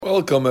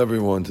Welcome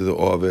everyone to the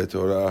Ohavei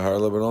Torah Har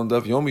Lebanon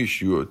Daf Yomi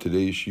Shiur.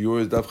 Today's Shiur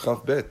is Daf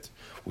Chaf Bet.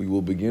 We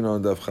will begin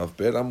on Daf Chaf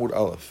Bet Amud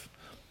Aleph.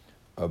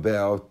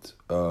 About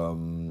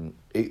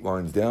 8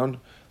 lines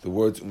down, the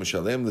words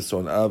U'mishalem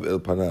l'sonav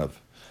el panav.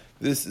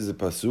 This is a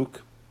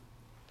pasuk.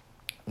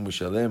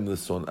 U'mishalem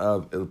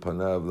l'sonav el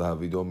panav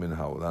lahavido min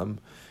haolam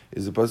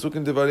is a pasuk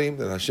in Devarim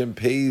that Hashem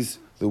pays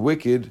the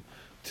wicked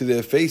to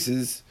their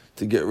faces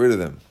to get rid of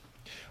them.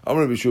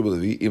 Amar B'Shua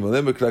B'Levi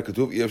Imalem B'Kra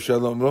Katuv Yefshar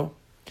Lomro.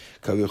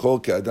 It's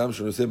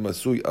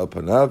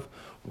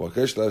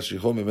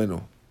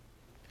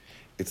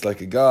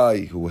like a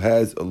guy who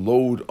has a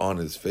load on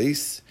his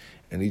face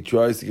and he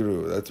tries to get rid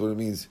of it. That's what it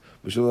means.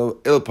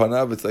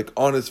 It's like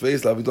on his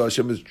face.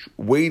 Hashem is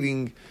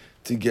waiting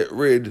to get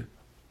rid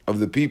of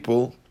the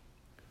people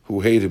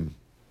who hate him.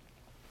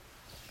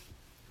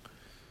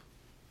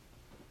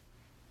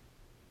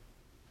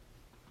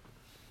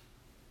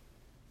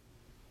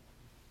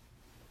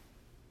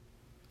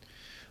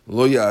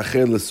 Lo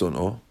ya'acher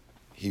l'sono.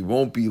 He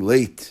won't be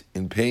late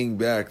in paying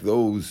back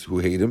those who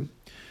hate him.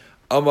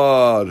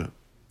 Amar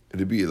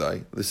Rabbi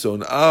Eli,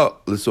 l'son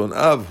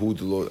av hu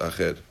d'lo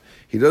acher.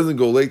 He doesn't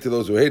go late to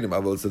those who hate him.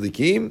 Aval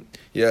tzadikim,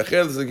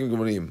 ya'acher l'tzadikim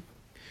gemurim.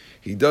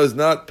 He does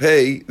not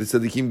pay the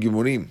tzadikim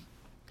gemurim,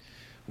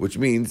 which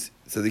means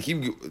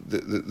tzadikim,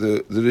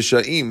 the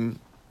rishaim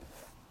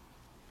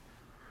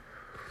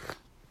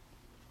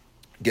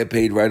get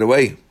paid right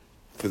away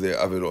for their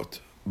averot,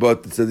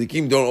 but the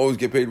tzadikim don't always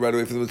get paid right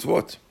away for the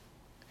mitzvot.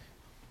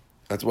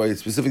 That's why it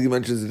specifically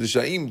mentions that the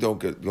Shaim don't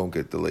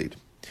get delayed.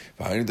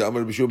 These are the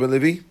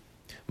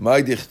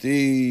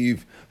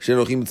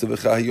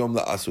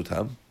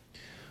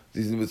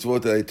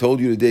mitzvot that I told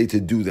you today to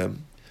do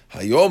them.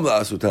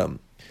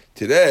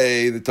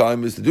 Today, the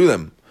time is to do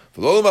them.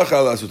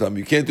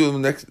 You can't do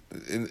them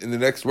in the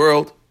next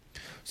world.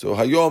 So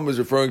Hayom is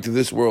referring to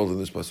this world in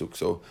this pasuk.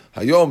 So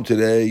Hayom,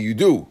 today, you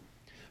do.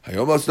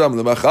 Implying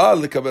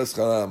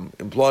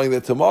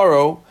that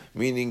tomorrow,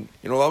 meaning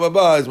in Olam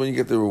Haba, is when you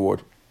get the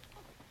reward.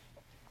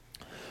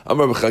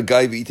 Amar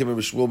b'Chagai v'item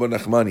b'Shmuel bar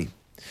Nachmani.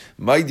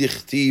 May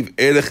dichtiv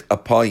erech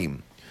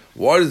apayim.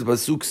 Why does the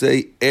pasuk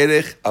say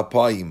erech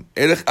apayim?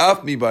 Erech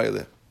af mi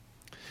ba'ileh.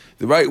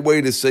 The right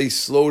way to say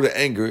slow to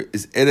anger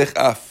is erech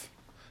af.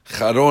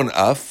 Charon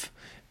af.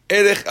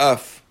 Erech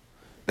af.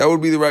 That would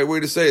be the right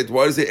way to say it.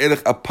 Why does it say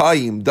erech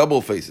apayim?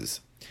 Double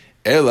faces.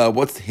 Ela.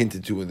 What's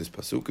hinted to in this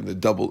pasuk? In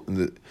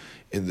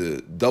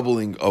the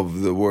doubling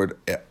of the word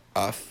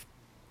af.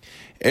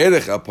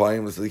 Erech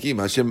apayim l'tzadikim.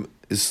 Hashem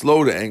is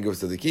slow to anger of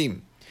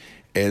tzadikim.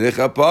 Erech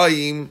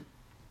apayim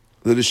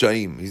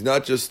l'rishaim. He's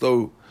not just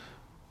slow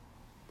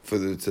for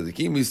the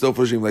tzadikim, he's slow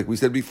for rishaim. Like we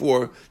said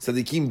before,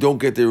 tzadikim don't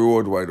get their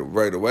reward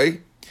right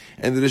away,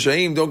 and the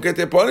rishaim don't get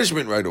their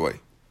punishment right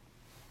away.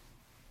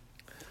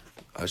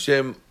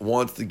 Hashem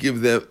wants to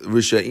give the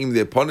rishaim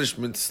their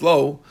punishment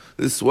slow.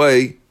 This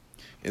way,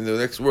 in the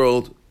next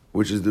world,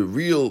 which is the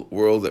real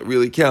world that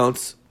really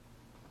counts,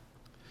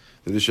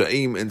 the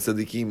rishaim and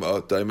tzadikim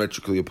are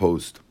diametrically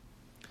opposed.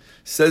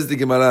 Says the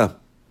Gemara,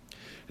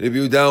 Rabbi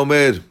Yehuda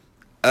Omer,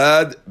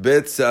 Ad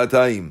bet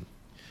sa'atayim.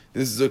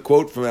 This is a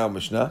quote from our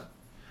Mishnah,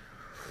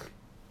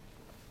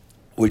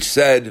 which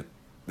said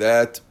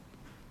that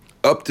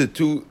up to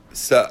 2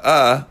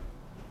 sa'ah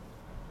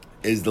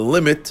is the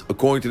limit,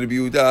 according to Rabbi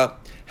Yehuda,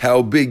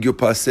 how big your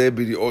paseh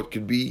b'di'ot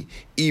could be,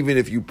 even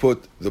if you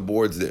put the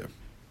boards there.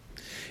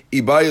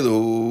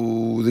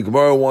 Ibaylu, the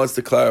Gemara wants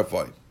to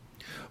clarify.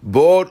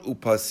 Bor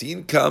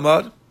upasin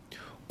kamar,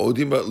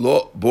 odim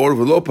bor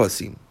v'lo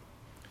pasim.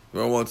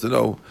 Gemara wants to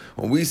know,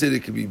 when we say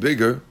it could be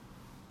bigger,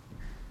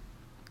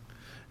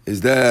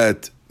 is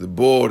that the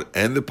board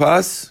and the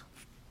pas,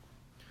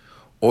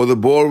 or the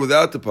board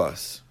without the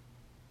pas?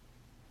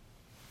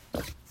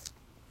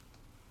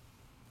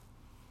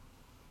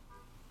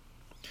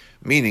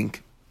 Meaning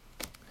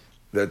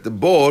that the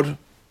board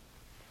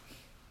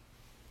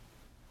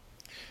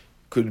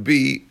could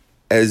be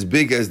as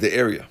big as the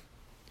area.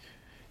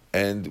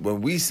 And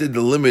when we said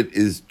the limit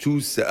is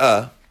 2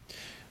 sa'ah,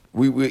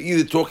 we're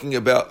either talking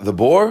about the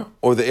bore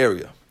or the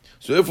area.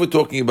 So if we're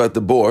talking about the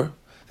bore,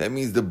 that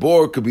means the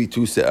bore could be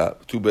 2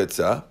 bet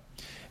sa'ah,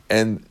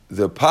 and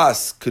the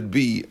pas could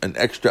be an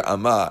extra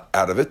amma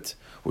out of it,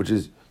 which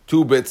is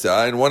 2 bet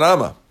sa'ah and 1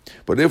 amma.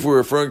 But if we're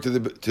referring to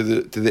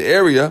the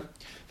area,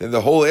 then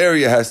the whole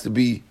area has to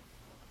be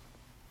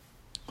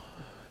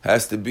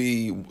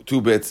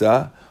 2 bet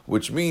sa'ah,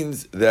 which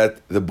means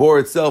that the bore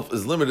itself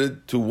is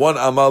limited to 1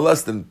 amma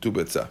less than 2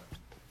 bet sa'ah.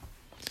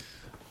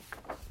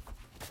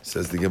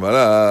 Says the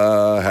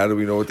Gemara, how do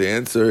we know what the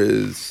answer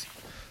is?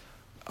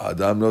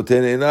 Adam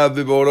noten einav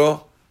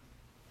v'boro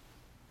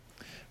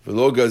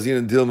v'lo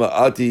gazin dilma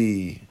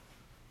ati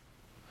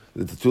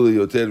l'tatula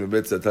yoter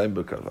m'bet satayim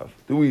b'karvav.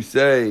 Do we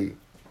say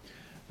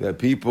that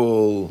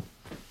people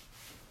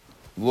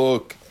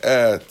look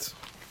at?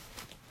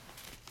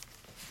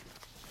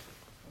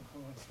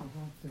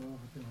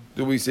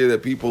 Do we say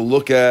that people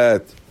look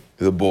at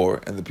the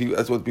bore and the people?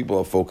 That's what people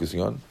are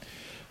focusing on.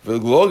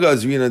 And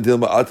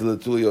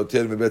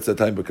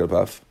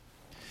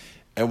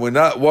we're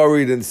not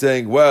worried and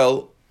saying,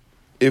 well,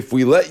 if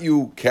we let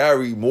you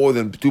carry more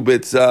than 2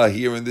 betzah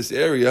here in this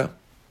area,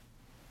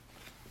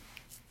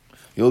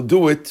 you'll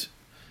do it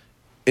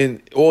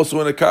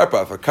also in a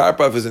karpaf. A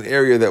karpaf is an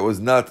area that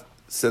was not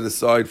set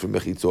aside for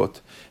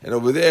mechitzot. And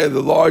over there,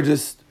 the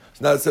largest,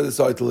 it's not set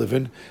aside to live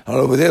in. And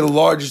over there, the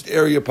largest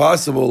area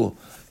possible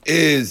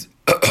is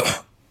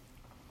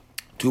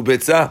 2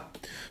 betzah.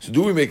 So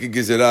do we make a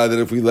gezerah that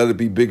if we let it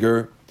be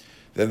bigger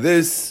than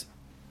this,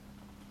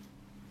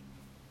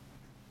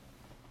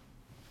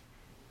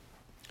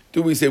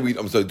 do we say we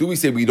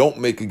don't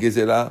make a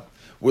gezerah?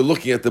 We're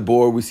looking at the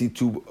bore, we see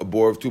a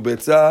bore of 2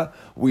 betzah,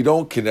 we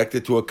don't connect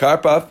it to a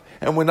karpaf,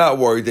 and we're not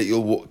worried that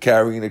you'll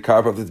carry in a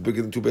karpaf that's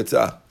bigger than 2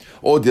 betzah.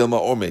 Or dilma,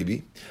 or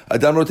maybe.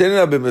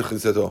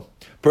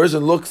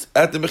 Person looks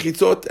at the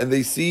mechitzot and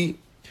they see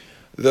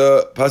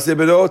the pasei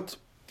berot.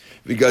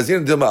 And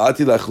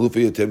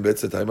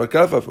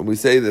we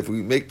say that if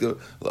we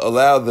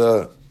allow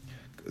the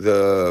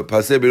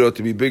pasei berot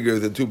to be bigger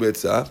than 2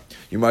 betzah,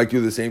 you might do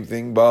the same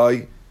thing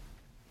by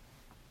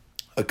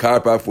a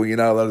karpaf where you're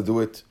not allowed to do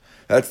it.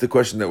 That's the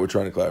question that we're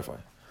trying to clarify.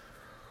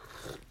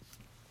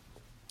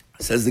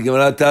 Says the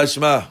Gemara,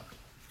 Tashma.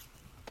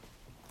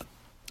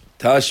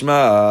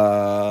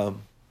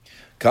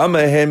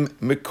 Kamahem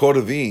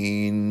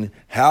mikorvin.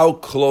 How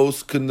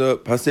close can the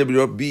pasei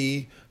berot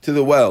be to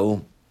the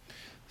well?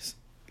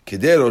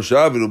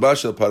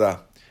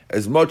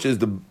 As much as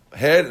the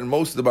head and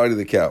most of the body of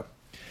the cow.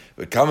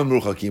 But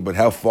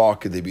how far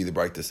could they be, the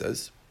Braita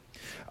says?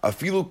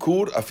 Afilu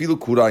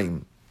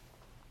kuraim.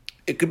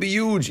 It could be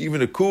huge,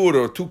 even a kur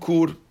or 2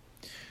 kur.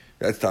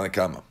 That's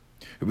Tanakama.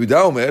 Rabbi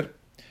Yehuda Omer,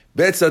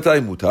 bet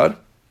satayim mutar,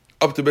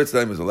 up to bet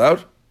satayim is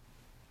allowed.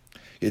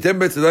 Yetem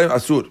bet satayim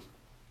asur.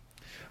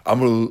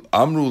 Amru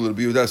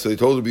Rabbi Yehuda, so they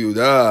told Rabbi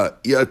Yehuda,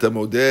 Iyata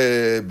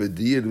modeh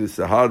bedir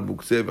v'sahar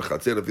bukseh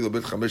v'chatzer afilu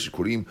bet 5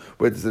 kurim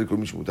bet satayim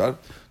kurim shmutar.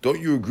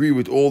 Don't you agree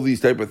with all these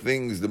type of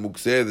things, the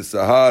mukseh, the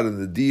sahar, and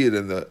the dir,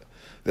 and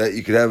that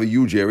you could have a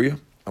huge area?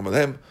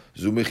 Amalhem,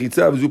 zu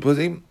mechitza v'zu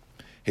pazim.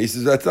 He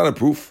says that's not a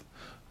proof.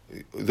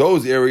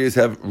 Those areas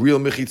have real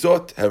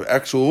mechitzot, have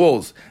actual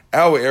walls.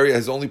 Our area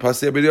has only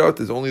pasei berot,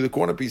 there's only the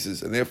corner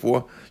pieces, and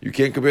therefore you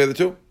can't compare the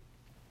two.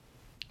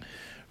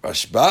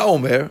 Rashba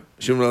Omer,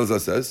 Shimon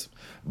Elazar says,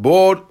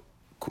 board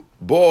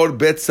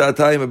bet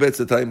satayim, a bet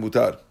satayim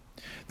mutar.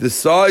 The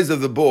size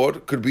of the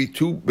board could be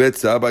 2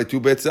 betzah by 2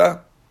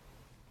 betzah.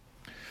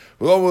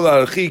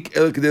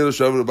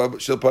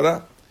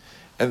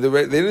 And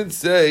they didn't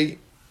say,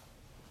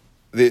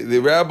 the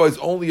rabbis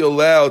only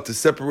allowed to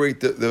separate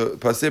the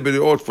pasei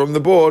berot from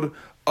the board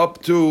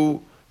up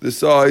to the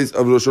size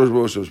of Rosh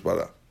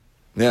Hashanah.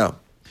 Now,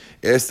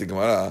 ask the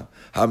Gemara,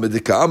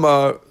 Hamedika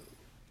Amar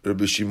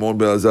Rabbi Shimon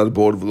ben Elazar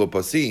board v'lo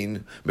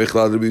pasin,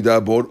 Mechlal Rabbi Yehuda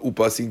board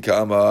upasin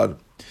ka'amar.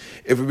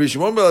 If Rabbi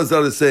Shimon ben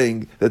Elazar is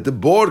saying that the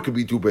board could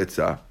be 2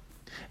 betzah,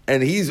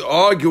 and he's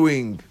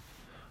arguing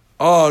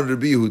on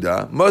Rabbi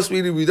Yehuda, must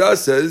mean Rabbi Yehuda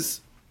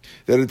says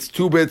that it's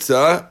 2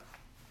 betzah,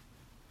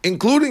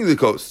 including the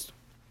coast.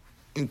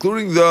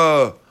 Including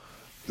the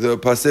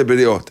pasei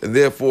berot, and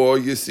therefore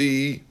you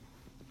see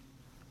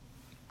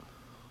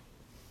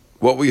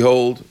what we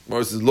hold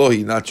versus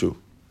lohi, not true.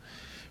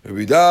 Rabbi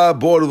Yehuda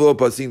bor v'lo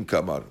pasin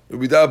kamar.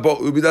 Rabbi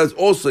Yehuda is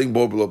also saying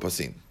bor v'lo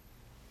pasin.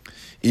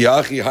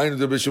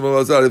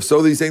 If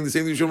so, he's saying the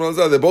same thing. Shimon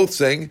Elazar. They're both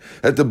saying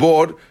that the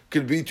board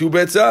could be 2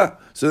 betzah.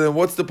 So then,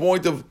 what's the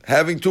point of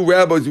having 2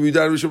 rabbis, Rabbi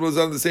Yehuda and Shimon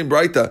Elazar, in the same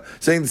braita,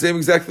 saying the same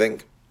exact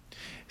thing? He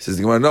says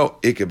the Gemara, no.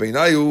 Ike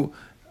beinayu.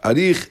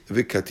 Arich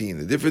v'katin.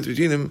 The difference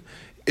between them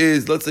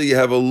is, let's say you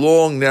have a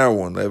long, narrow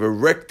one. I have a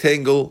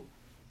rectangle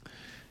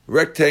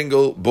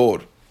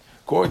board.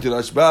 According to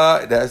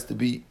Rashba, it has to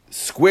be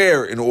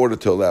square in order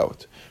to allow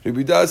it.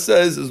 Rabbi Yehuda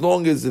says, as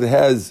long as it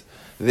has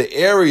the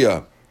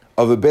area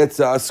of a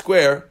betzah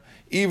square,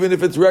 even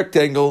if it's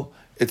rectangle,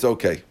 it's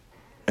okay.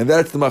 And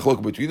that's the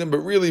machlok between them. But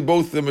really,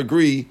 both of them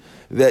agree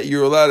that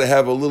you're allowed to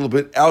have a little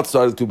bit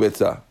outside of 2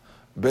 betzah.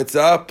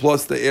 Betzah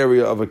plus the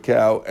area of a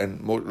cow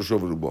and Rosh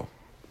Hashanah.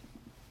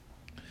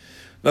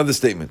 Another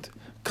statement.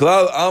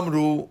 Klal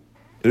Amru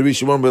Rabbi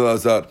Shimon ben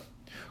Elazar.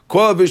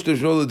 Kol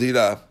v'shtoshno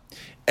l'dira.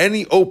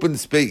 Any open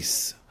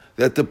space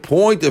that the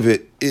point of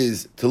it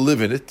is to live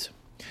in it,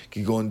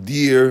 can go on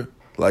deer,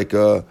 like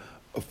a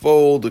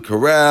fold, a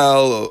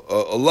corral,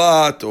 a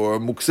lot, or a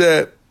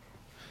mukseh.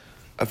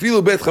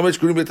 Afilu bet 5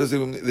 kurim bet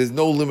haselim. There's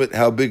no limit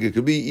how big it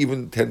could be,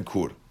 even 10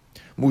 kur.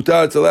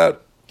 Mutar, it's allowed.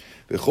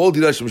 V'chol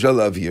dira shemashal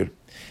la'avir.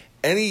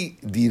 Any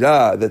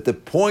dira that the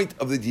point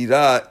of the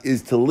dira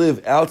is to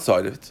live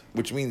outside of it,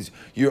 which means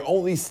you're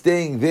only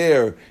staying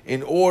there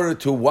in order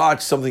to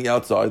watch something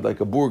outside, like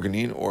a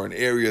burganin or an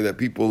area that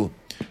people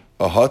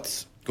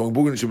huts going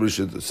burganin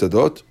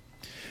sadot.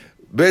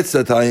 Bet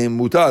satayim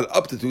mutar,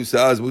 up to 2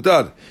 sa'as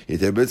mutar. Bet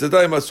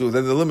satayim asur.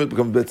 Then the limit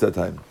becomes bet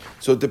satayim.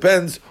 So it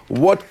depends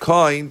what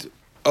kind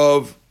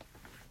of.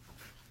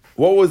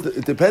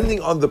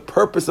 Depending on the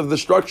purpose of the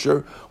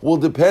structure, will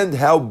depend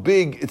how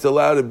big it's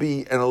allowed to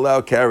be and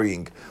allow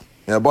carrying.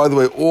 Now, by the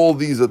way, all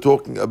these are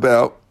talking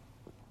about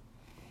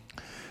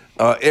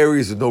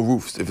areas with no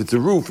roofs. If it's a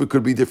roof, it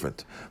could be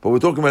different. But we're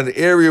talking about an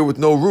area with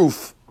no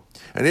roof.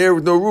 An area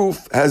with no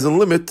roof has a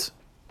limit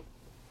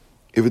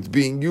if it's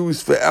being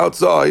used for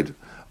outside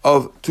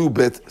of 2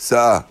 bet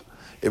sa'ah.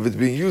 If it's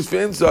being used for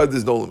inside,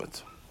 there's no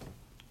limit.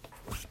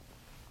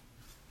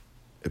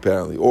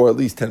 Apparently, or at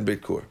least 10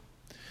 bet kur.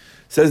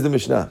 Says the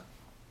Mishnah.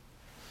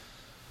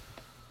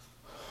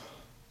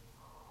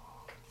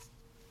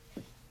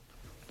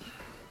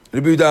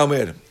 Let's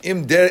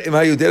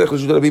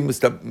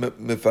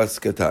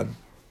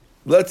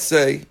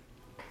say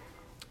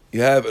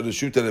you have a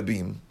Reshut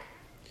Rabim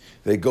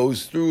that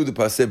goes through the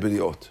Paseh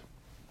B'riot.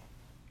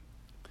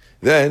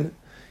 Then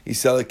he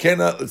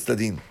salakena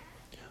l'tzadin.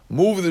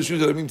 Move the Reshut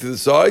Rabim to the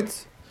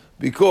sides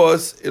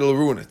because it'll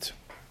ruin it.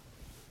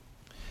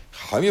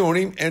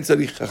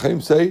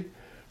 Chachamim say,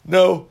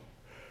 no.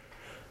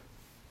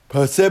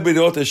 Paseh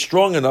B'riot is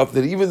strong enough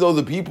that even though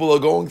the people are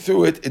going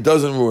through it, it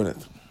doesn't ruin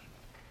it.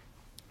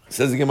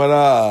 Says the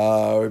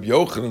Gemara, Rabbi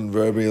Yochanan,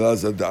 Rabbi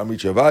Elazar, Da'amri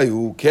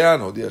Chavayu, Ke'an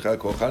hodiach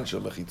kochan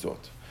shel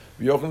mechitzot.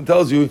 Rabbi Yochanan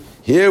tells you,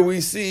 here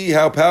we see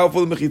how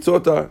powerful the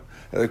mechitzot are.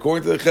 And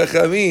according to the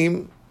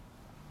Chachamim,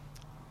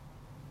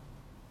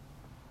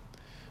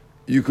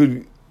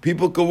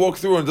 people could walk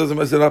through and it doesn't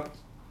mess it up.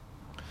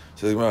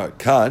 Says the Gemara,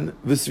 Kan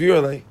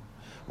v'sviralei.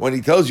 When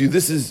he tells you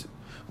this is,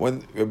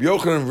 when Rabbi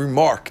Yochanan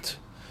remarked,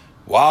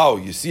 wow,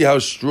 you see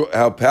how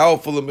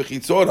powerful the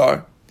mechitzot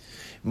are,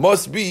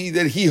 must be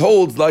that he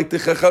holds like the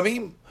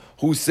Chachamim,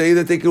 who say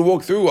that they can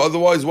walk through.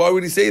 Otherwise, why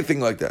would he say a thing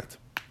like that?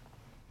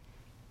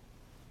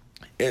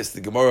 Yes,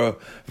 the Gemara,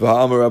 didn't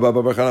Rabbi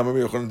Bar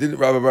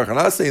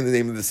Chana say in the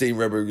name of the same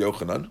Rabbi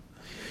Yochanan?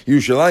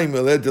 Yerushalayim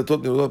eled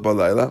datot nirot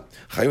balayla,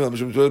 chayim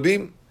al-mishum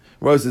torabim.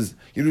 Gemara says,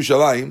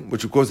 Yerushalayim,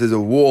 which of course has a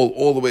wall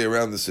all the way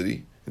around the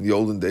city in the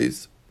olden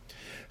days,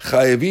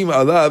 chayavim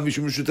alav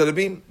mishum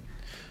torabim.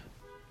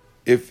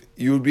 If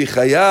you would be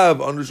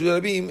chayav on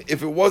Reshut Rabim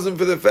if it wasn't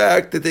for the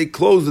fact that they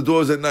closed the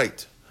doors at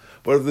night.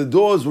 But if the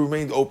doors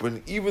remained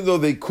open, even though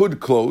they could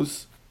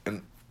close,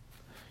 and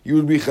you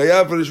would be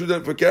chayav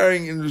for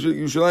carrying in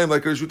Yerushalayim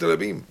like Reshut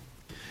Rabim.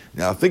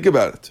 Now think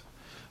about it.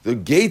 The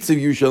gates of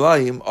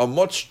Yerushalayim are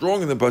much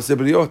stronger than Paseh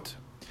B'riot.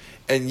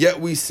 And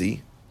yet we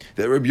see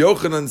that Rabbi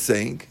Yochanan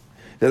saying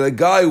that a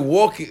guy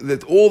walking,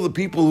 that all the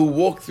people who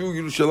walk through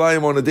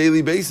Yerushalayim on a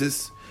daily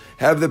basis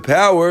have the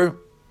power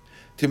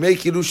to make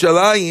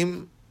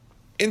Yerushalayim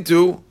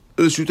into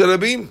Reshut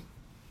Rabim.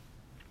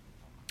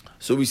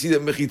 So we see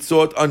that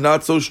mechitzot are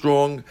not so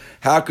strong.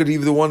 How could he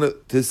be the one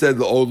to say,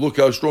 oh, look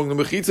how strong the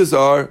mechitzos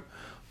are?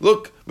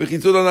 Look,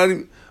 mechitzot are not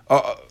even,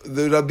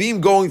 the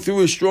Rabim going through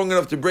is strong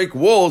enough to break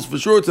walls. For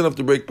sure it's enough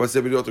to break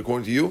Paseh B'riot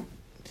according to you.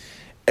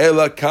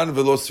 Ela kan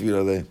velo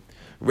svirale.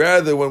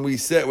 Rather, when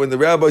the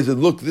rabbi said,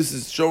 look, this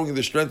is showing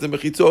the strength of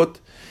mechitzot,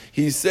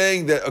 he's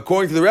saying that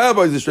according to the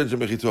rabbis, the strength of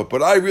mechitzot.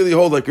 But I really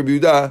hold like Rabbi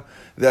Yehuda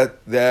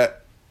that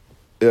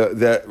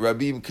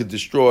Rabim could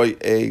destroy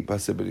a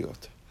Paseh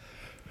B'riot.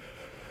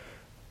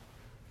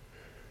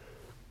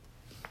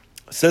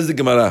 Says the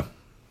Gemara,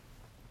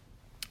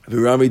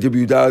 Virami de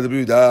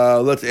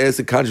Yehuda, let's ask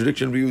a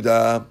contradiction of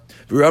Yehuda.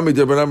 Virami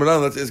de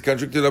Rabbanan, let's ask a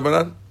contradiction of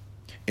Rabbanan.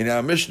 In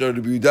our Mishnah,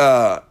 Rabbi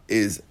Yehuda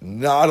is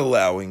not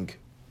allowing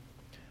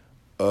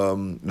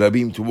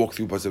Rabim to walk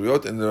through Paseh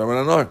B'riot, and the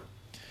Rabbanan are.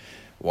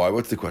 Why?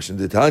 What's the question?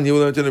 The Tanya will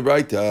learn to the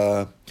right.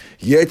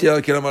 Yet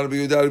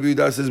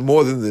Yehuda says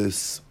more than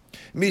this.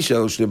 We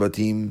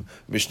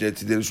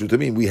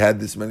had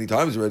this many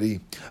times already.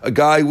 A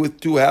guy with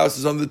 2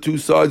 houses on the 2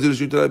 sides of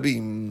the Reshut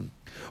Rabim.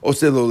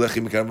 He's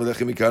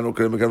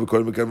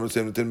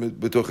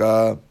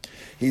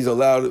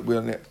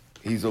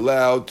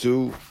allowed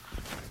to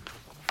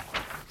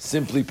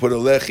simply put a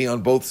lechi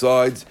on both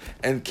sides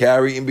and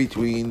carry in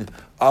between.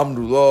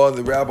 Amrullah, and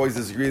the rabbis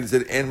disagreed and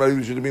said,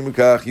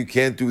 you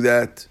can't do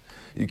that.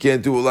 You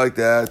can't do it like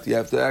that. You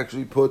have to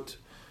actually put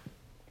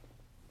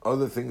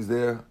other things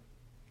there.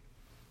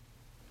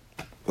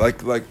 Like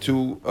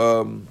 2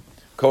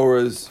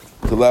 korahs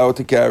to allow it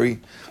to carry.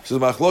 So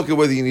the machloka,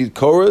 whether you need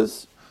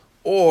korahs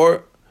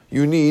or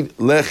you need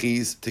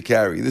lechis to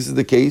carry. This is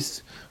the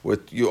case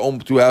with you own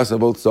 2 houses on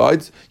both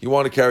sides. You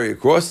want to carry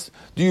across.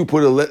 Do you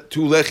put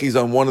 2 lechis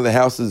on one of the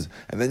houses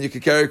and then you can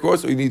carry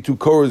across, or you need 2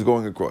 korahs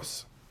going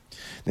across?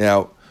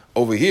 Now,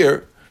 over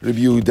here, Rabbi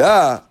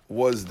Yehuda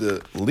was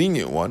the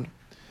lenient one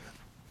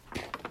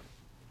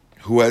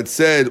who had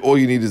said all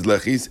you need is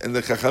lechis, and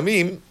the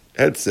Chachamim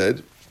had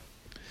said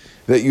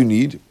that you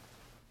need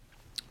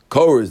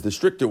korahs, the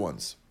stricter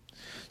ones.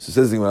 So it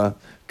says the Gemara,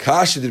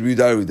 Kasha did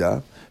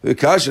Yehuda, the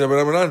Kasha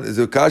is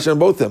a Kasha on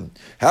both of them.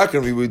 How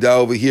can Rabbi Yehuda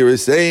over here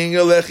is saying a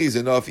lechi is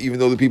enough, even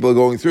though the people are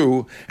going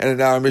through, and in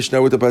our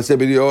Mishnah with the Paseh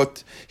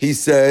B'riot, he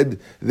said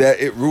that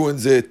it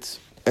ruins it.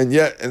 And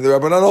the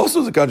Rabbanan also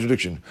is a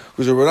contradiction,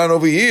 because the Rabbanan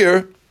over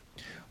here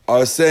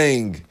are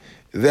saying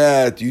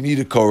that you need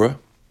a korah,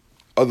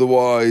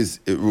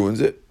 otherwise it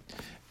ruins it.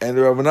 And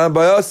the Rabbanan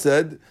by us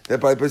said that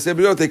by Paseh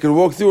B'riot they can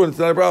walk through and it's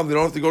not a problem. They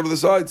don't have to go to the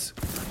sides.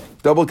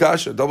 Double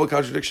kasha, double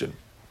contradiction.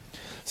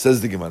 Says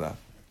the Gemara.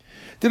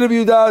 Did Rabbi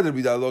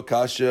Yehuda lo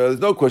kasha? There's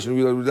no question.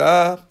 Rabbi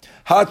Yehuda.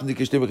 Hat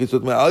nikishtem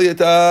mechitzot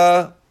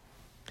ma'aliyata.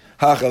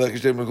 Hachalek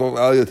ishtem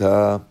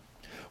ma'aliyata.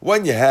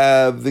 When you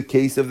have the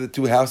case of the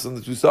two houses on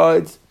the two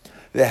sides,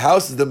 the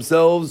houses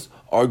themselves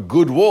are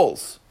good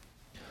walls.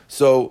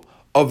 So,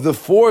 of the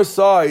four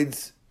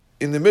sides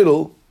in the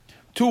middle,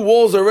 2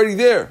 walls are already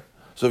there.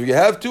 So if you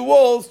have 2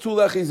 walls, 2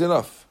 lechi is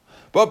enough.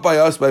 But by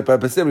us, by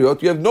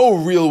Paseriot, you have no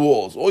real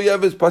walls. All you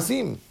have is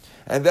pasim.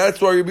 And that's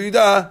why Rabbi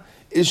Yehuda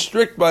is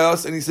strict by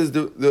us, and he says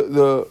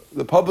the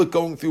public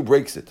going through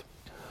breaks it.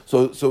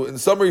 So in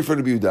summary for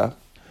Rabbi Yehuda,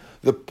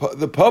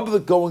 the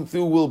public going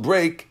through will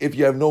break if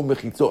you have no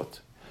mechitzot.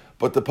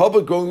 But the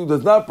public going through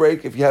does not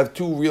break if you have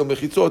 2 real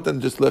mechitzot, then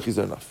just lechis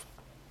are enough.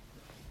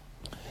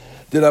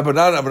 There's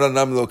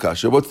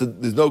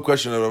no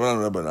question of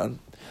Rabbanan.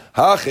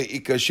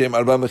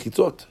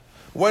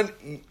 When,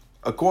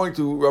 according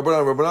to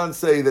Rabbanan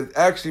say that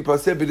actually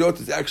Paseh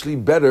B'diot is actually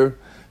better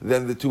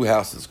than the 2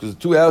 houses. Because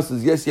the 2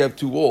 houses, yes, you have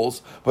 2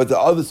 walls, but the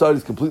other side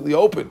is completely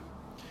open.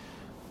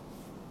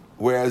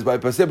 Whereas by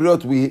Paseh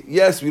B'diot,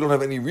 we don't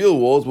have any real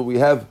walls, but we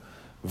have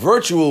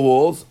virtual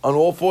walls on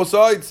all 4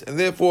 sides, and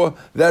therefore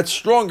that's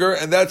stronger,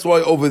 and that's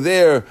why over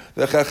there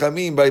the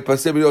Chachamim by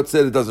Paseh B'diot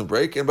said it doesn't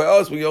break, and by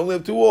us when you only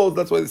have 2 walls,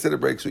 that's why they said it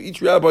breaks. So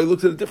each rabbi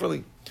looks at it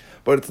differently,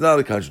 but it's not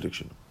a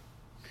contradiction.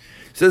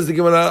 Says the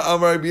Gemara,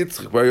 Amar Rabbi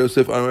Yitzchak Bar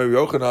Yosef, Amar Rabbi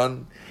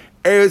Yochanan,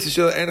 Eretz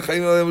Yisrael en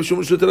chayim alei mishum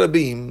reshut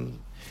harabim.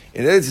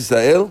 In Eretz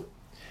Yisrael,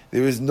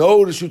 there is no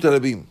reshut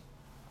harabim.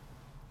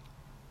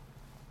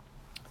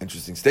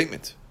 Interesting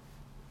statement.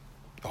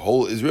 The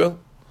whole Israel,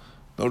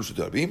 no reshut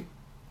harabim.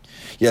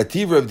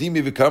 Yativ Rav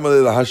Dimi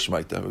v'karmalei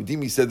lahashmaita. Rav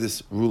Dimi said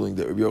this ruling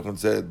that Rabbi Yochanan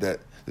said that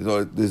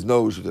there's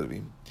no reshut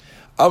harabim.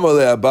 Amar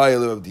le Abaye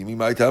le Rav Dimi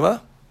ma'itama.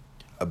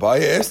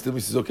 Abaye asked him. He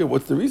says, "Okay,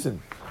 what's the reason?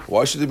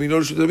 Why should there be no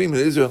reshut harabim in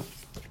Israel?"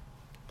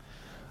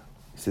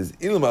 He says,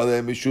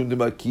 "Ilmale mishum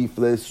demakif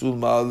le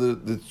sulma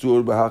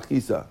letzur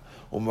behachisa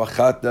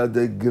umachatna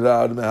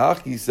degrad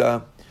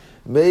mehachisa."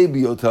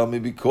 Maybe you'll tell me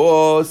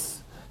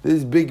because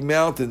there's big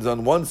mountains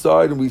on one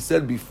side, and we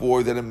said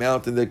before that a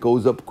mountain that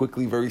goes up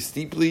quickly, very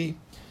steeply,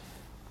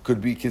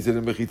 could be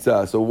considered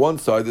mechitza. So one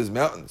side there's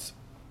mountains,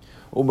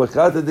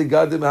 umachatna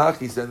degrad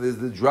mehachisa, and there's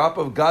the drop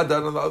of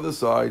Gadad on the other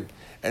side.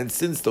 And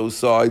since those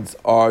sides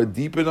are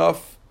deep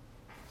enough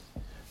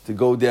to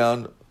go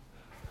down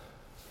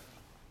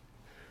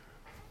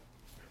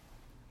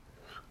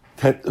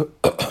 10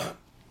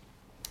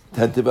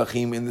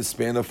 tevachim in the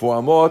span of 4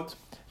 amot,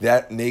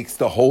 that makes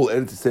the whole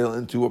Eretz Yisrael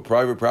into a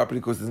private property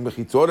because there's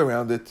mechitzot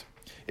around it.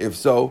 If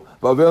so,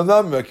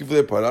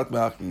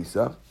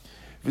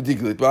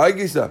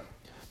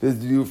 there's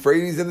the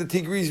Euphrates and the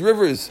Tigris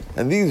rivers,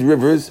 and these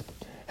rivers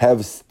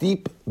have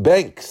steep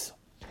banks.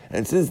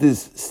 And since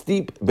there's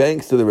steep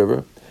banks to the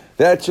river,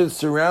 that should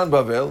surround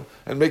Bavel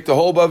and make the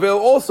whole Bavel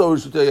also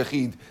Reshut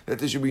HaYachid, that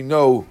there should be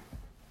no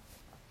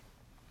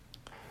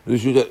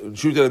Reshut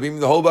HaRabim in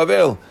the whole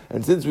Bavel.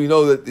 And since we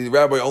know that the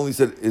rabbi only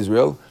said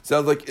Israel, it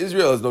sounds like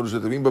Israel has no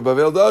Reshut HaRabim, but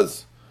Bavel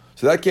does.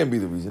 So that can't be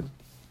the reason.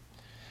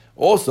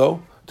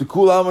 Also, to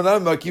Kul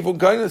Amanam Ma'kifun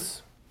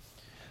Kainas.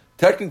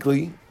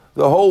 Technically,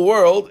 the whole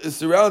world is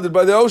surrounded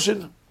by the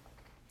ocean.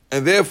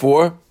 And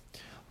therefore,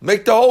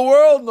 make the whole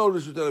world no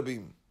Reshut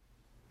HaRabim.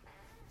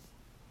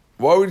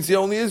 Why would you say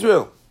only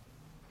Israel?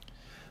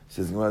 It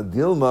says,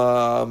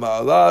 Dilma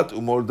Ma'alat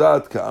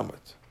Umordat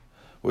Ka'amat.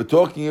 We're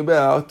talking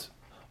about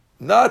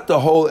not the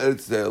whole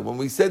Eretz Yisrael. When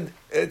we said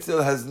Eretz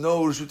Yisrael has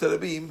no Reshut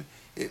HaRabim,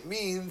 it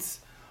means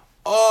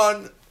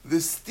on the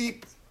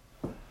steep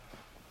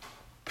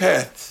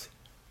paths.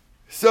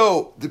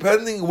 So,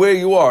 depending where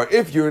you are,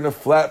 if you're in a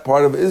flat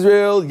part of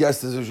Israel,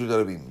 yes, there's Reshut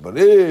HaRabim. But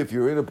if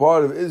you're in a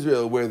part of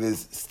Israel where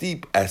there's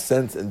steep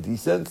ascents and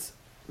descents,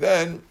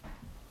 then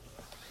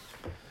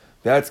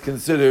that's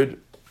considered,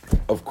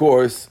 of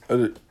course,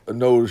 a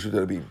no Reshut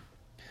HaRabim.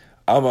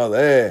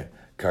 Amaleh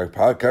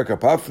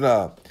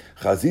karkapafna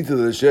chazita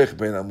l'shech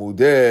ben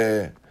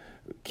amudeh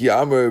ki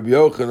amar Rabbi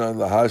Yochanan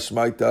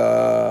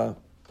lahashmaita.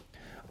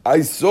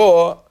 I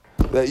saw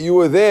that you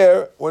were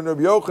there when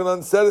Rabbi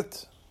Yochanan said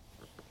it.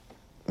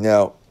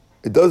 Now,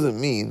 it doesn't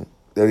mean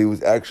that he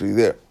was actually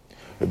there.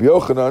 Rabbi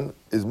Yochanan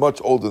is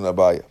much older than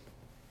Abaye,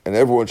 and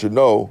everyone should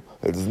know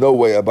that there's no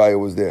way Abaye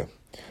was there.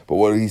 But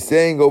what he's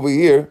saying over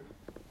here,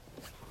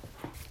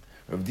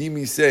 Rav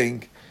Dimi is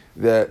saying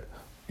that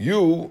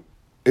you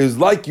is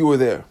like you were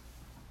there.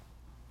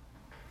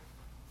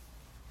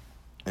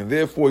 And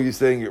therefore you're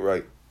saying it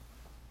right.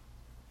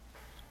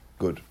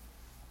 Good.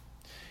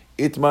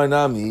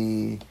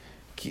 Itmanami,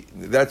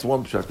 that's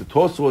one pshat. The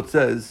Tosfot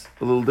says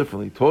a little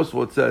differently.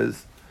 Tosfot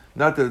says,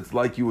 not that it's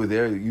like you were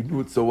there, you knew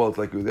it so well it's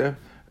like you were there.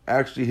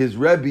 Actually, his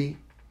Rebbe,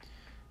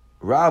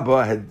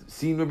 Rabbah, had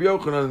seen Rabbi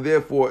Yochanan, and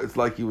therefore it's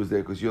like he was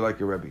there, because you're like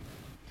your Rebbe.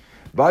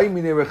 Like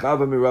we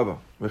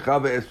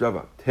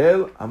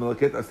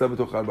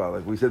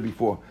said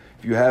before,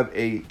 if you have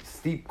a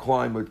steep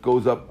climb that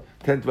goes up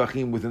 10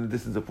 tvachim within a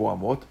distance of 4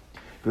 amot,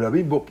 but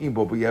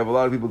you have a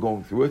lot of people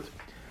going through it,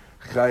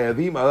 it's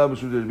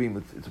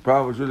a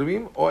problem with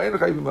Reshut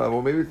HaRabim,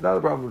 or maybe it's not a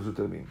problem with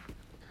Reshut HaRabim.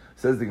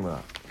 Says the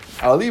Gemara.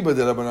 Aliba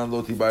de Rabbanan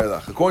lo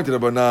tibayalach. According to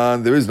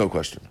Rabbanan, there is no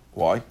question.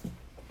 Why?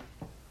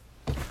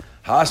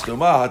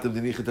 Hashtoma hatem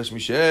denichet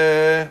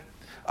hashmisheh.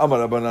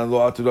 Amar Rabbanan lo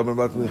atu Rabbanan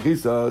bat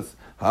mechisas.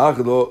 Hach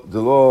lo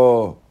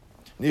delo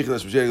nichet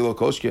hashmisheh lo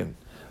koshkin.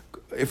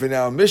 If in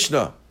our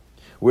Mishnah,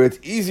 where it's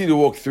easy to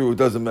walk through, it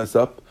doesn't mess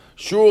up.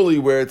 Surely,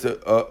 where it's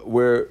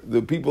where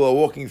the people are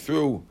walking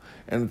through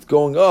and it's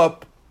going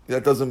up,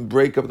 that doesn't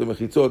break up the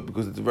mechitzot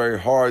because it's very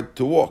hard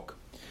to walk.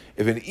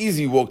 If an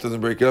easy walk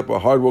doesn't break it up, a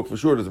hard walk for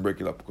sure doesn't break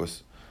it up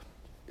because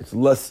it's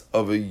less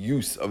of a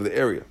use of the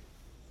area.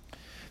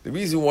 The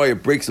reason why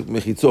it breaks up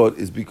mechitzot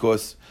is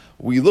because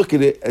we look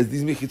at it as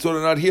these mechitzot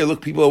are not here.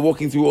 Look, people are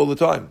walking through all the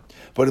time.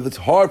 But if it's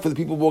hard for the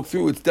people to walk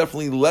through, it's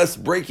definitely less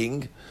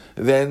breaking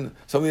than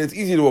something that's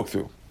easy to walk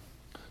through.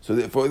 So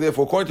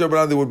therefore according to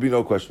Rabbanan, there would be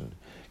no question.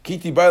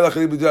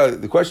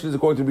 The question is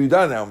according to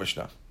Yehuda now,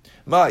 Mishnah.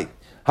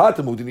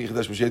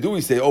 Do we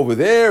say over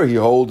there he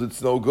holds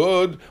it's no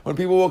good when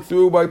people walk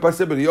through by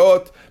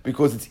pasibiriyot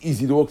because it's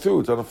easy to walk through,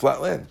 it's on a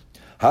flat land.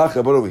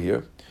 But over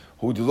here,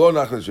 where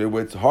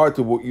it's hard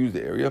to use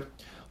the area,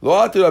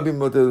 we'll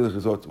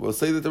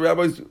say that the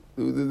rabbis,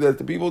 that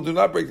the people do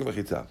not break the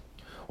mechitzah.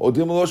 Or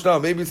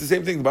maybe it's the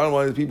same thing. The bottom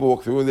line is people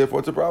walk through and therefore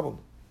it's a problem.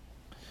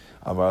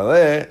 So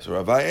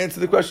Ravai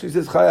answered the question. He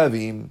says,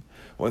 Chayavim,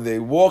 when they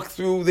walk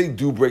through, they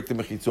do break the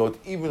mechitzot,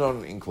 even on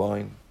an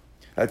incline.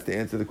 That's the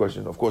answer to the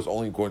question. Of course,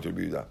 only according to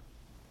Rabbi Yehuda.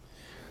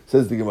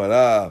 Says the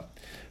Gemara,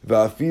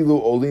 Va'afilu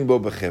olim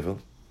bo b'chevel.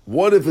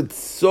 What if it's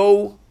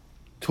so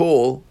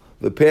tall,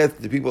 the path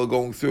that the people are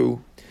going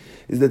through,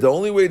 is that the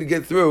only way to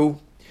get through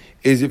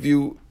is if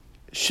you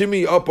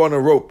shimmy up on a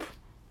rope.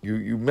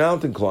 You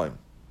mountain climb.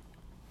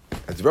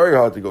 It's very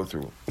hard to go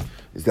through.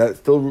 Is that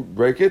still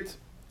break it?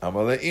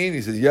 Amalein,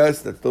 he says,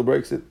 yes, that still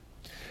breaks it.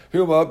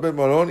 Even in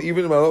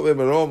Malot Ben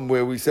Marom,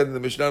 where we said in the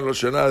Mishnah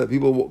Rosh Hashanah that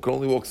people can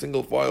only walk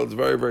single file, it's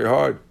very, very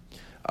hard.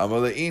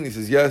 Amalein, he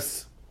says,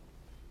 yes,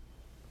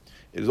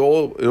 it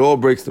all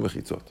breaks the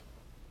mechitzot.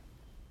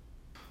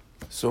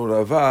 So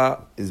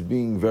Rava is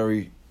being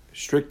very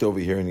strict over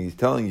here, and he's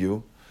telling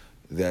you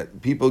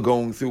that people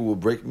going through will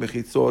break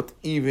mechitzot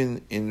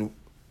even in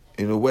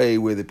a way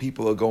where the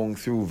people are going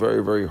through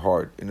very, very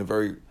hard, in a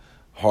very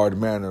hard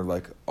manner,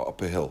 like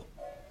up a hill.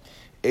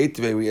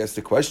 Eitvei, we asked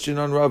the question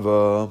on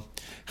Rava,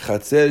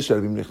 Chatzer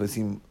shalabim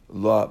nechlesim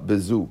la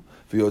bezu,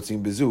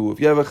 v'yotzim bezu. If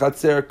you have a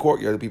chatzer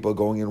courtyard, people are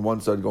going in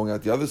one side, going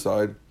out the other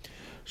side,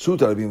 shut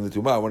alabim the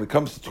tumah. When it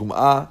comes to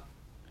tumah,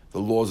 the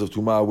laws of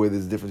tumah, where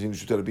there's a difference between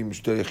shut alabim and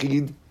shut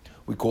yachid,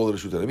 we call it a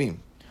shut alabim.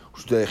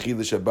 Shut yachid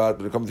the Shabbat, but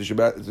when it comes to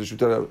Shabbat, it's a shut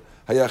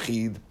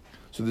hayachid.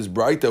 So this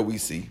braita we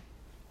see,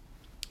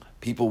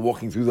 people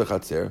walking through the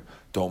chatzer,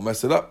 don't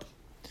mess it up.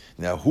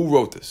 Now, who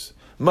wrote this?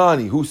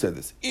 Mani, who said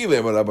this? If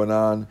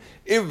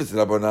it's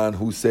Rabbanan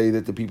who say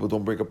that the people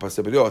don't break up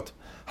pasebiriyot,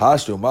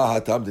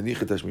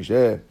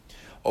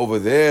 over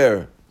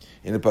there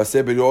in the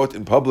pasebiriyot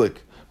in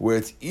public, where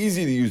it's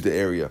easy to use the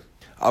area.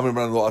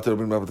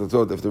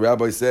 If the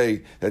rabbis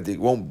say that they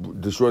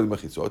won't destroy the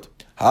mechitzot,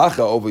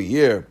 over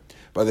here,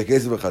 by the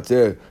case of a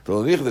chatzer,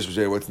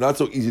 where it's not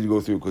so easy to go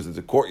through because it's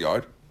a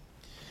courtyard,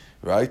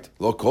 right?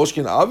 Lo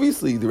koshkin,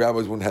 obviously the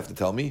rabbis wouldn't have to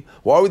tell me.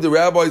 Why would the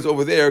rabbis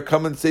over there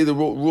come and say the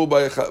rule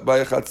by a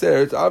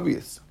chatzer? It's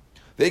obvious.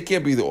 They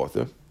can't be the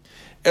author.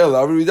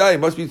 It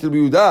must be to the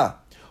Yehuda,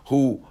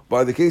 who,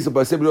 by the case of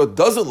Basebirot,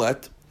 doesn't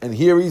let, and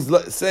here he's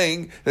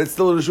saying that it's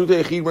still a Reshut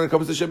Yachid when it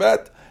comes to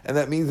Shabbat, and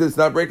that means that it's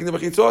not breaking the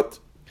Mechitzot.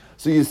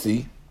 So you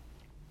see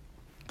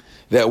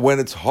that when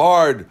it's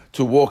hard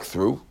to walk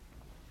through,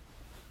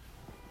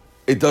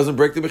 it doesn't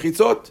break the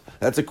Mechitzot.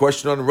 That's a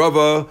question on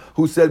Rava,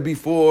 who said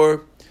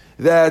before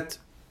that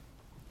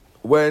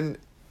when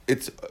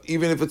it's,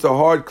 even if it's a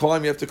hard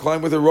climb, you have to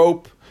climb with a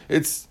rope,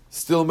 it's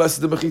still messes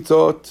the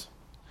mechitzot.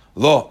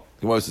 Lo,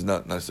 Gemara says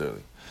not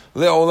necessarily.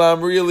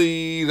 Le'olam,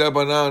 really,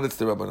 Rabbanan, it's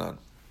the Rabbanan.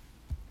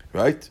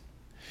 Right?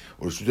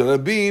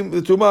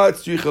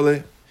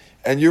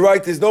 And you're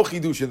right, there's no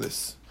chidush in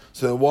this.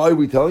 So then why are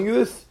we telling you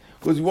this?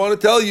 Because we want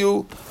to tell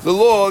you the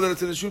law that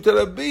it's in the Shut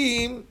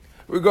Rabim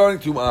regarding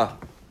Tum'ah.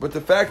 But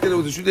the fact that it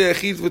was a Shut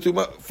Yachid for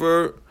Tum'ah,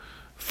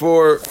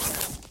 for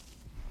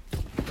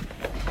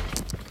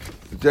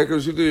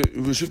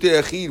Reshut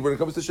Yachid when it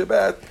comes to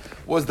Shabbat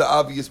was the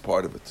obvious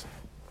part of it.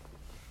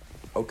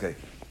 Okay.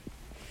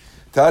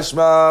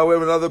 Tashma, we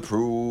have another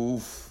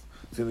proof.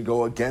 It's going to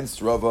go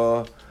against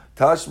Rava.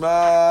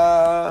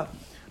 Tashma,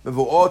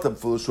 Mevu'ot, I'm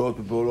full of short,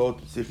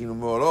 Mevu'ot, Sichim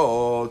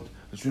Mevu'ot,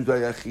 Reshut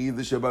Yachid,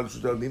 the Shabbat,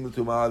 Reshut Rabim,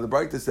 the Tumah. The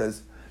Braita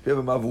says, if you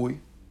have a Mavui,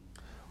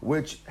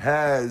 which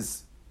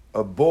has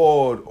a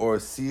board or a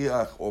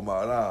siach or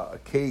mara, a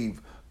cave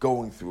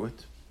going through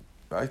it,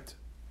 right?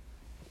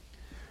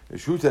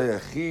 Reshut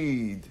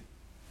Yachid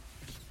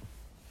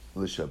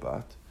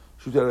l'Shabbat,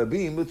 Reshut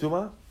Rabim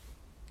l'Tumah.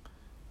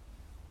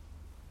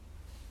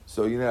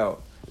 So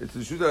it's the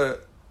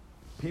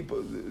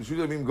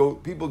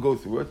Reshut people go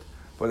through it,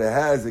 but it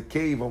has a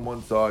cave on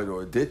one side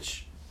or a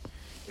ditch.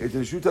 It's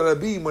Reshut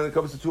Rabim when it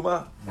comes to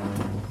Tumah,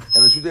 and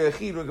Reshut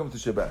Yachid when it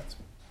comes to Shabbat.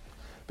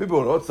 People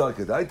are outside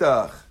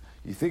kedaitach.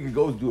 You think it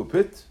goes to a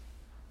pit?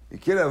 You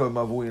can't have a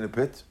mavui in a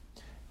pit.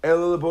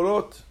 El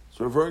borot. It's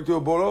referring to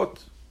a borot.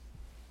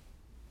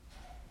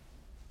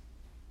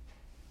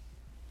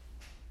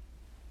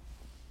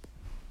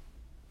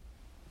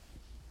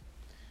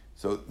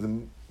 So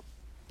the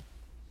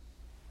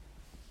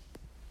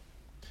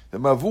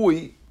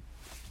mavui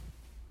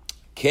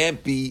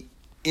can't be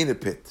in a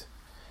pit.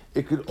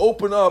 It could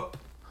open up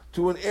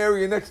to an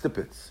area next to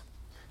pits.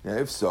 Now,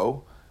 if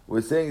so,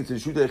 we're saying it's a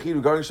Shuta Echid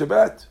regarding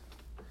Shabbat.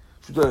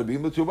 Shuta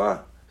Rabim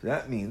L'Tumah.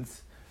 That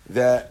means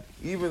that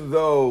even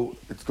though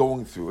it's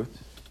going through it,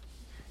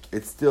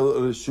 it's still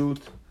a Reshut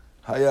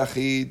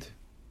Hayachid.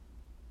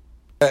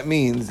 That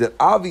means that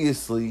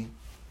obviously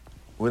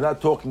we're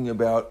not talking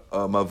about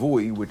a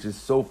Mavui, which is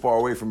so far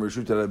away from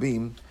Reshut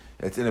Rabim,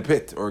 it's in a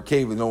pit or a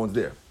cave and no one's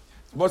there.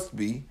 It must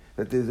be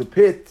that there's a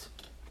pit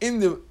in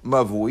the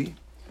Mavui,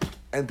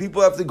 and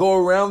people have to go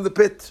around the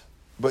pit,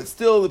 but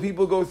still the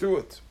people go through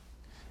it.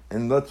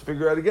 And let's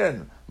figure out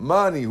again.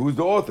 Mani, who's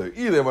the author?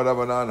 Either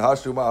Marabanan,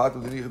 Hashu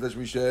Mahatam Denichatash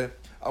Mishe,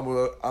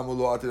 Amulo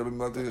Atir Rabim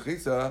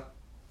Matachisa,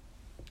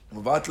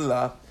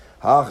 Muvatla,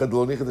 Hachad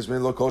Lo Nichatash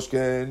Men Lo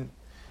Koshken,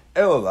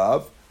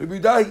 Elalav,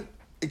 Rabbi.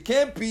 It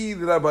can't be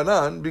the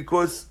Rabbanan,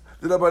 because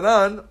the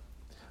Rabbanan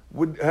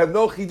would have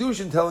no chidush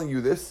in telling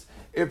you this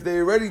if they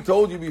already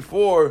told you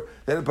before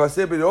that in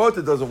Paseh B'Rot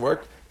it doesn't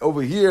work.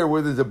 Over here,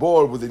 where there's a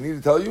board, would they need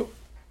to tell you?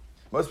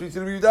 Must be to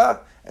the Yehuda,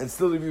 and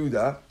still the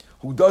Yehuda,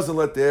 who doesn't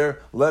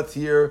let's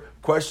hear,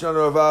 question on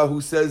Rava,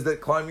 who says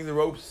that climbing the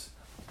ropes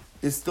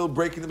is still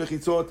breaking the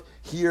mechitzot.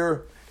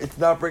 Here, it's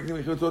not breaking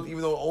the mechitzot,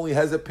 even though it only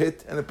has a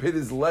pit, and a pit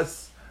is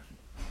less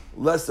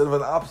of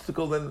an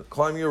obstacle than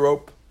climbing a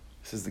rope.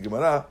 Says the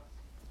Gemara.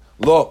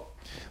 Lo,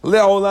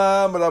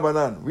 le'olam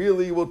Rabbanan.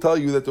 Really, will tell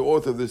you that the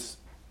author of this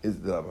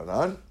is the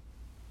Rabbanan.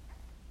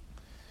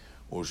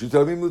 The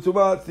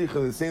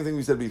same thing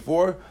we said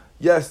before.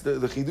 Yes, the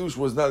chidush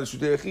was not a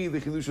Shutei Echid, the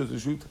chidush was a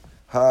Shut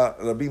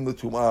HaRabim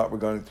L'Tumah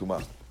regarding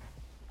Tumah.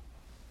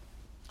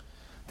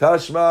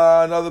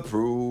 Tashma, another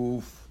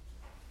proof.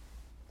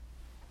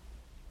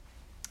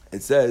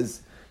 It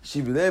says,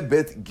 Shivlei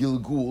Bet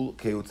Gilgul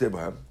Keyotze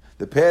Bahem,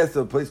 the path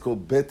of a place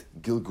called Bet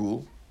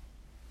Gilgul,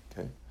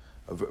 okay,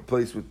 a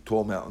place with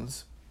tall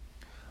mountains,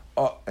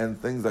 and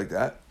things like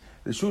that.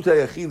 The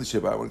Shutei Echid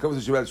Shabbat, when it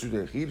comes to Shabbat,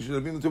 Shutei Echid,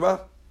 Shut HaRabim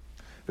L'Tumah,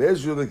 Ve'ez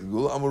Shutei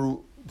Gilgul, Amaru,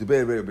 if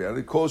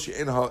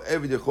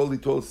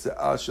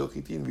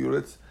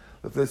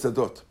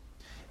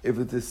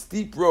it's a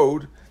steep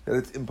road, that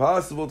it's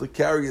impossible to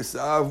carry a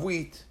sa'ah of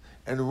wheat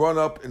and run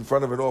up in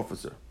front of an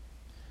officer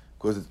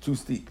because it's too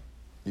steep.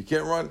 You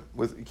can't run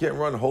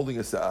holding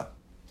a sa'ah.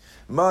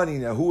 Mani,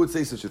 now who would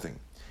say such a thing?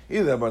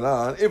 Either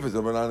Banan, if it's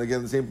a Banan,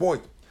 again the same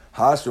point.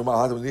 If in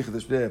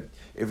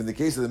the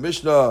case of the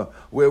Mishnah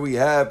where we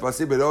have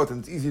Paseh B'Rot and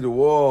it's easy to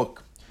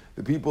walk,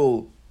 the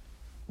people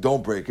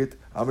don't break it.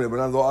 Over here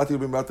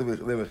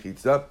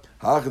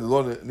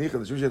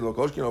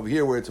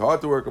where it's hard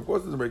to work, of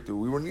course it doesn't break too.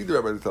 We wouldn't need the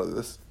rabbi to tell you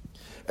this.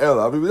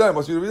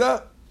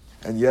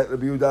 And yet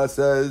Rabbi Yehuda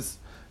says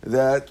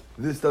that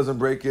this doesn't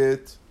break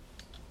it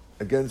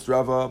against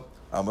Rava.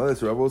 So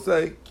Rava will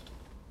say,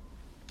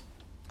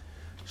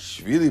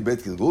 Shvili Bet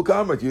Gilgul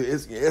Kamrat, you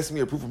ask me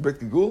a proof from Bet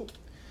Gilgul?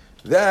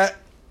 That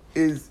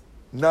is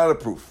not a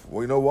proof.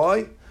 Well, you know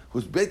why?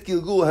 Because Bet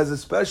Gilgul has a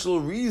special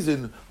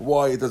reason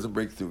why it doesn't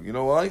break through. You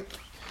know why?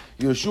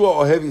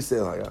 Yeshua Ohev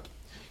Yisrael.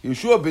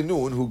 Yeshua ben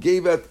Nun, who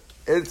gave out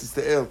Eretz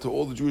Yisrael to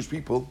all the Jewish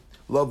people,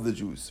 loved the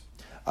Jews.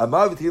 He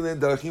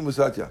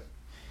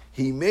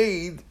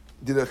made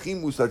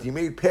Dirachim Musat, he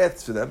made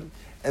paths for them,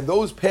 and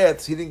those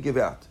paths he didn't give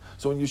out.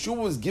 So when Yeshua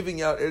was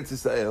giving out Eretz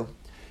Yisrael,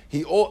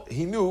 he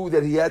knew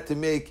that he had to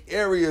make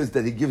areas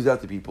that he gives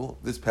out to people,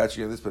 this patch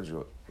here and this patch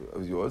of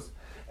yours,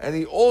 and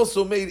he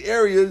also made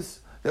areas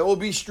that will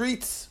be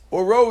streets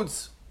or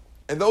roads,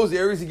 and those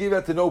areas he gave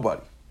out to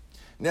nobody.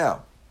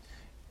 Now,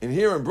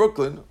 here in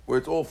Brooklyn, where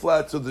it's all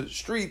flat, so the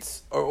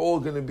streets are all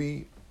going to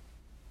be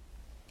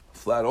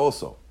flat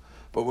also.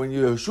 But when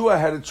Yeshua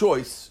had a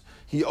choice,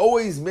 he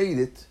always made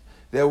it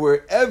that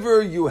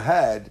wherever you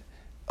had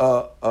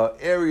an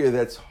area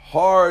that's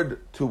hard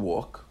to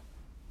walk,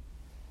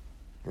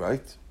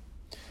 right?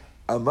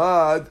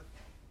 Amad,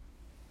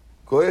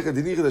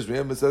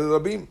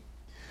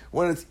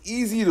 when it's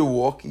easy to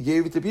walk, he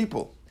gave it to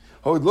people.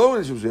 If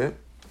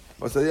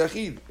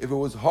it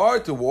was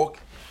hard to walk,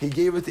 he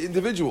gave it to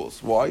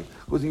individuals. Why?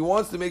 Because he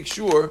wants to make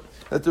sure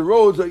that the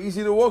roads are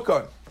easy to walk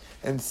on.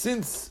 And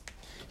since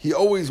he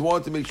always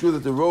wanted to make sure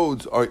that the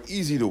roads are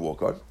easy to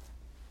walk on,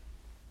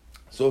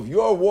 so if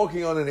you're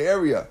walking on an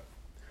area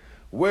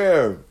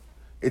where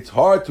it's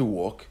hard to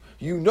walk,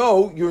 you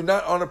know you're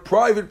not on a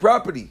private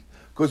property,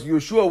 because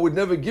Yeshua would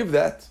never give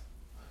that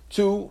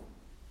to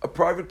a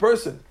private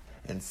person.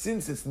 And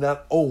since it's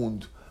not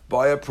owned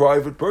by a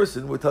private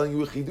person, we're telling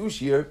you a chidush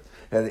here,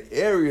 that an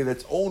area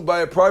that's owned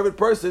by a private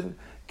person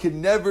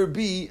can never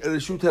be a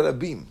Reshut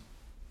HaRabim,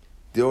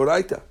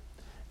 Deoraita.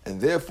 And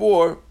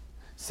therefore,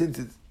 since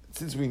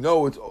we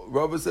know it's,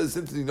 Rava says,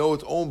 since we know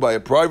it's owned by a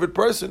private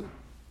person,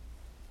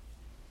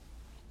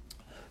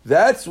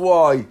 that's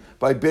why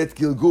by Bet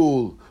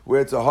Gilgul,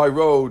 where it's a high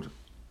road,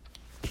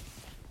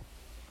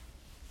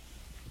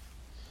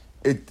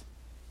 I'm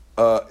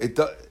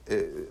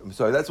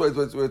sorry, that's why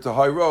it's a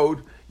high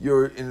road,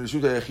 you're in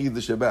Reshut HaYachid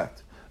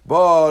l'Shabbat.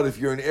 But if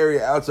you're in an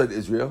area outside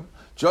Israel,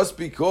 just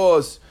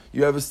because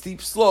you have a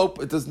steep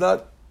slope, it does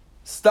not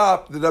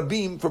stop the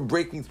Rabim from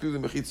breaking through the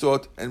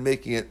Mechitzot and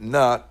making it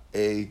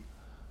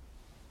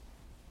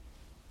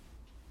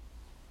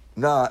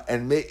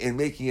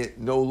making it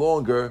no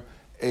longer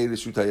a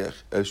Reshut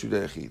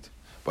HaYachid.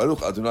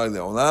 Baruch Adonai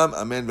Le'olam,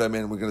 Amen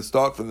v'Amen. We're going to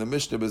start from the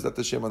Mishnah, B'ezrat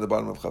Hashem, on the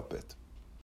bottom of Chaf Bet.